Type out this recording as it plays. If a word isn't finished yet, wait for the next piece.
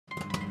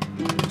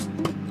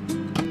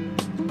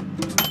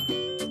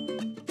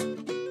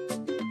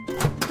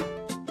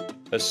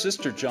As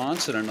Sister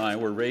Johnson and I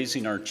were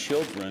raising our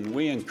children,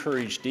 we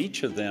encouraged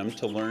each of them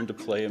to learn to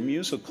play a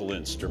musical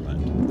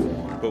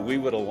instrument. But we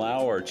would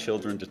allow our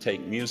children to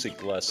take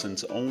music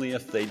lessons only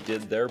if they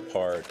did their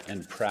part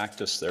and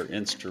practiced their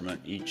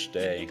instrument each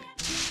day.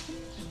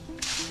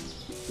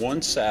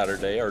 One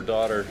Saturday, our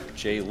daughter,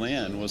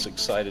 Jaylyn, was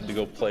excited to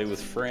go play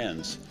with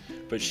friends,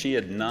 but she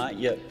had not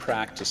yet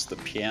practiced the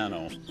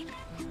piano.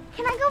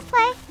 Can I go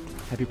play?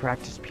 Have you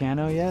practiced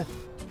piano yet?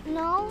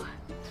 No.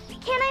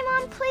 Can I,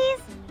 Mom,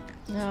 please?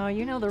 No,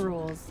 you know the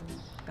rules.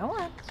 Go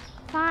on.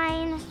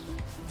 Fine.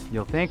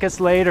 You'll thank us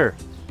later.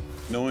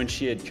 Knowing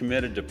she had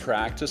committed to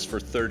practice for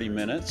 30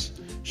 minutes,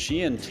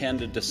 she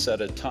intended to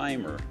set a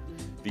timer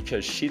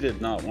because she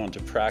did not want to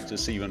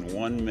practice even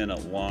 1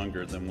 minute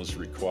longer than was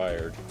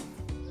required.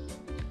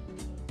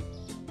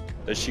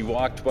 As she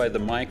walked by the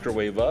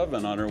microwave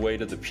oven on her way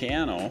to the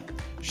piano,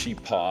 she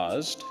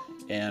paused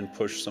and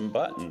pushed some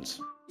buttons.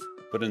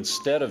 But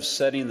instead of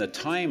setting the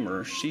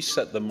timer, she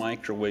set the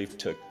microwave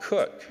to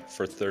cook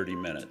for 30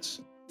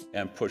 minutes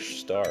and pushed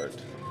start.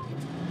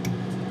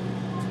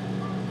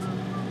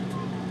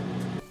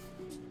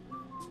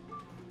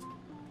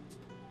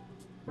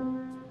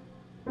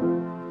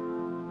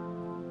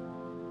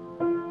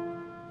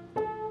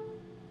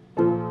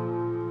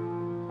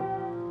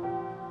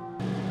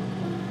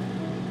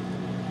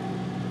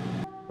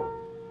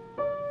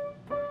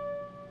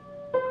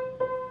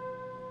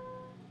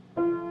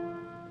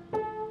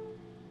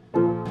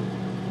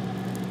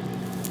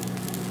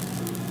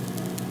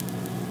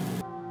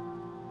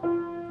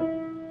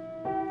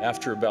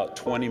 After about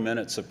 20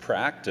 minutes of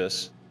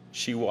practice,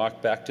 she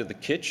walked back to the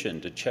kitchen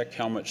to check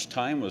how much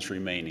time was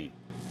remaining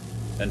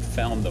and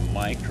found the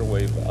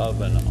microwave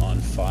oven on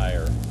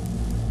fire.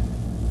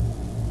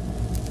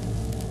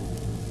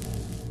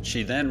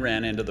 She then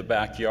ran into the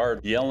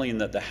backyard yelling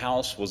that the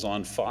house was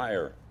on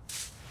fire.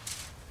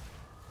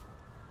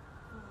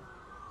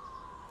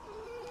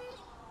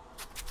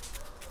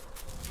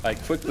 I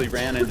quickly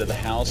ran into the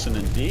house and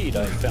indeed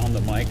I found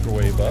the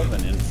microwave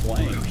oven in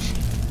flames.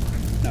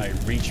 I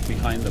reached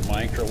behind the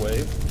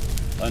microwave,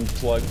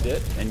 unplugged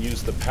it, and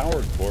used the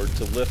power cord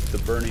to lift the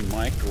burning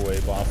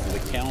microwave off of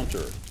the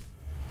counter.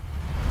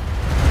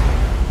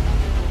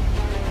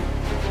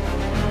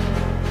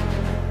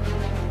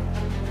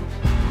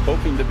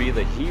 Hoping to be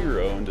the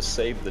hero and to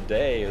save the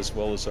day as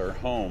well as our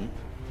home,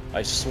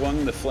 I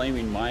swung the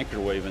flaming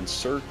microwave in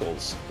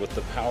circles with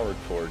the power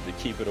cord to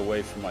keep it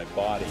away from my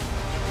body.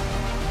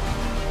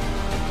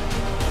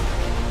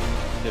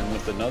 And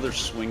with another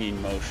swinging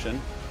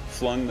motion,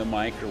 flung the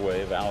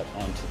microwave out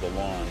onto the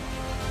lawn.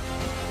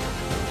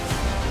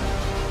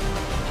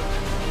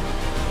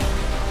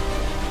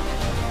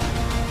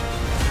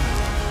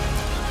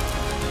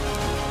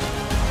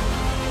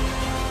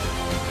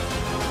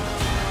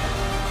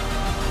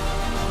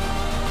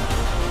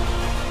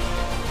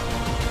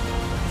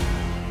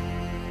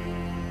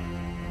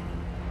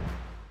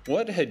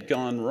 What had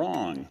gone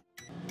wrong?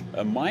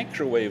 A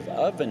microwave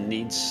oven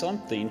needs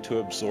something to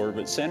absorb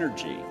its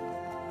energy.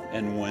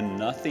 And when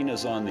nothing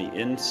is on the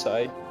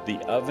inside, the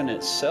oven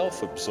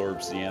itself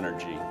absorbs the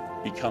energy,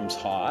 becomes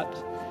hot,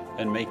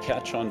 and may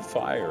catch on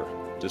fire,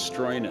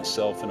 destroying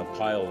itself in a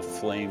pile of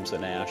flames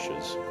and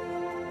ashes.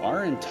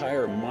 Our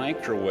entire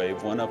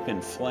microwave went up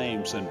in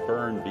flames and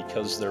burned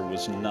because there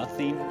was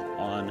nothing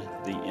on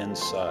the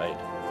inside.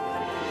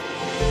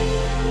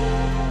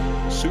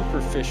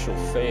 Superficial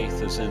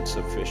faith is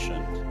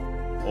insufficient.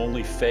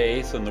 Only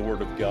faith and the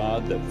Word of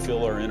God that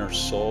fill our inner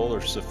soul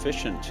are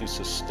sufficient to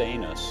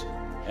sustain us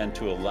and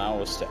to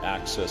allow us to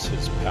access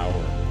His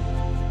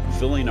power.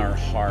 Filling our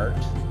heart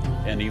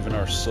and even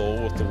our soul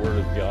with the Word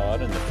of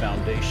God and the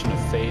foundation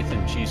of faith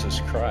in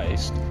Jesus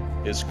Christ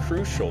is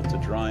crucial to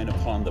drawing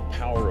upon the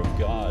power of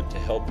God to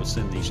help us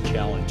in these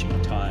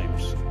challenging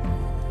times.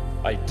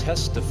 I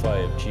testify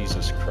of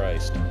Jesus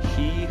Christ,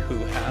 He who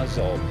has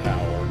all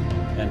power,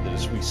 and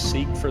as we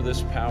seek for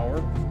this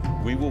power,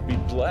 we will be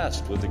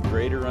blessed with a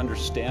greater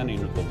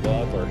understanding of the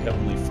love our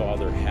Heavenly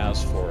Father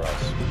has for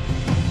us.